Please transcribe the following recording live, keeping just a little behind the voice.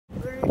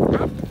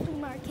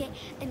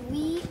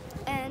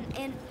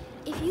and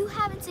if you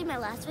haven't seen my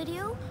last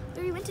video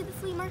where we went to the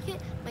flea market,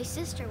 my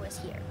sister was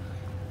here.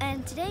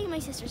 And today my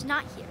sister's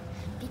not here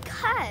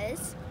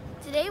because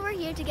today we're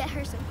here to get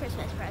her some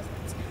Christmas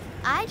presents.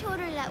 I told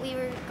her that we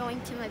were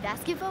going to my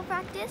basketball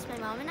practice, my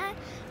mom and I,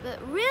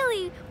 but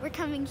really we're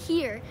coming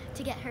here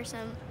to get her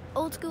some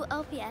old school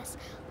LPS,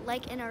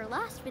 like in our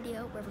last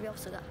video where we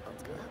also got old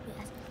school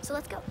LPS. So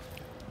let's go.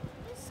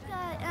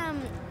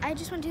 I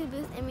just went to the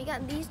booth and we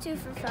got these two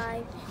for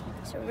 $5.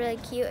 So really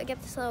cute. I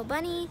got this little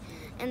bunny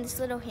and this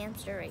little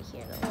hamster right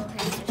here. The little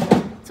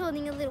hamster. It's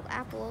holding a little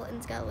apple and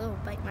it's got a little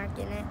bite mark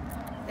in it.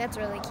 That's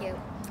really cute.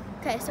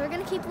 Okay, so we're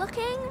gonna keep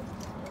looking.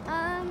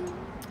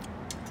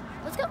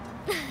 Let's go.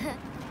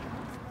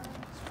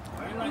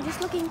 I'm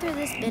just looking through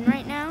this bin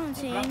right now and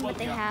seeing what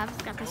they have.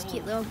 It's got this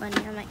cute little bunny.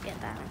 I might get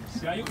that.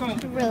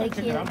 It's really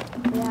cute. We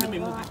have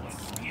lots.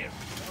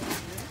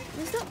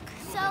 Let's look.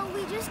 So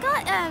we just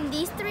got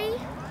these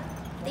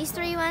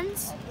three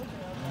ones.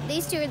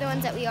 These two are the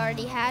ones that we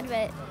already had,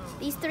 but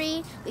these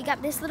three, we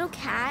got this little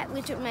cat,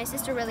 which my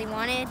sister really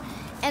wanted,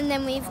 and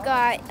then we've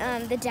got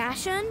the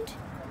Dachshund,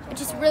 which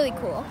is really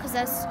cool because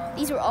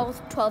these were all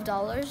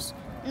 $12,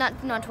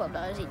 not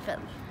 $12 each, but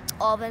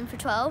all of them for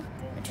 $12,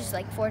 which is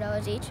like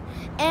 $4 each.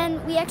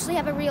 And we actually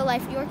have a real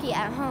life Yorkie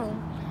at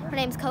home. Her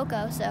name's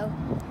Coco, so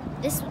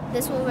this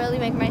will really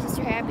make my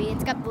sister happy.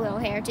 It's got the little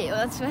hair too.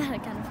 That's kind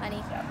of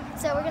funny.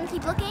 So we're gonna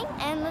keep looking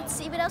and let's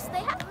see what else they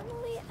have.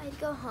 Normally I'd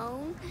go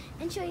home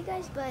and show you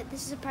guys, but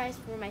this is a surprise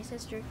for my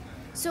sister.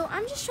 So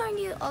I'm just showing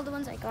you all the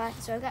ones I got.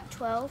 So I got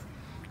 12.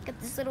 Got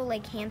this little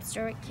like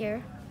hamster right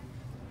here.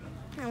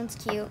 That one's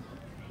cute.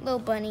 Little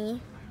bunny.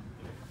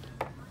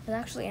 There's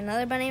actually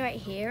another bunny right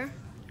here.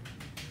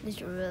 This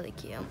is really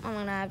cute. I'm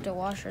gonna have to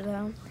wash her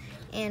though.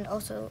 And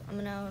also I'm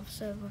gonna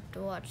also have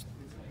to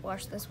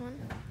wash this one.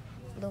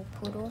 Little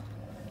poodle.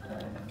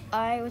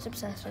 I was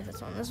obsessed with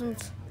this one. This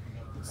one's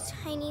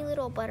tiny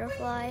little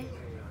butterfly.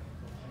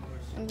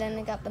 And then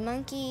I got the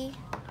monkey.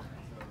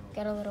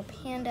 Got a little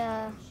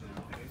panda.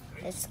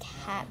 This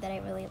cat that I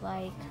really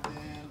like.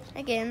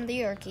 Again, the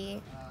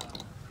Yorkie.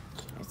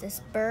 There's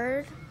this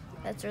bird.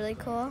 That's really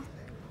cool.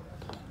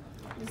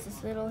 There's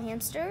this little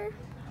hamster.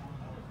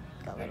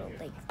 Got little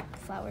like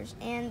flowers.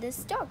 And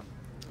this dog.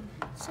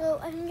 So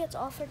I think that's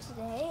all for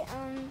today.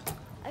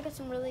 I got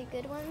some really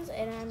good ones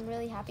and I'm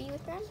really happy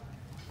with them.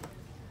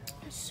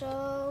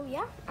 So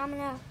yeah, I'm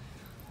gonna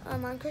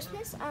on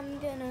Christmas I'm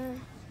gonna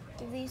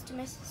give these to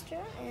my sister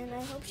and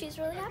I hope she's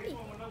really happy.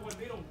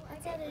 I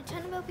got a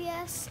ton of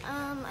LPS.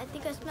 I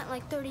think I spent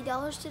like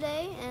 $30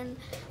 today, and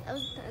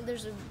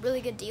there's a really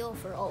good deal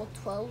for all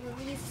 12 of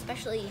these,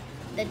 especially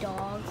the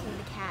dogs and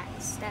the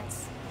cats.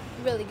 That's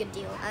a really good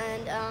deal.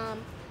 And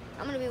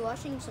I'm gonna be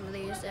washing some of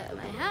these at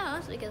my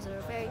house because they're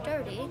very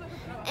dirty.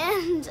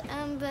 And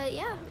but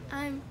yeah,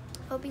 I'm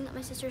hoping that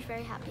my sister's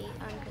very happy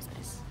on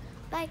Christmas.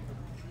 Bye.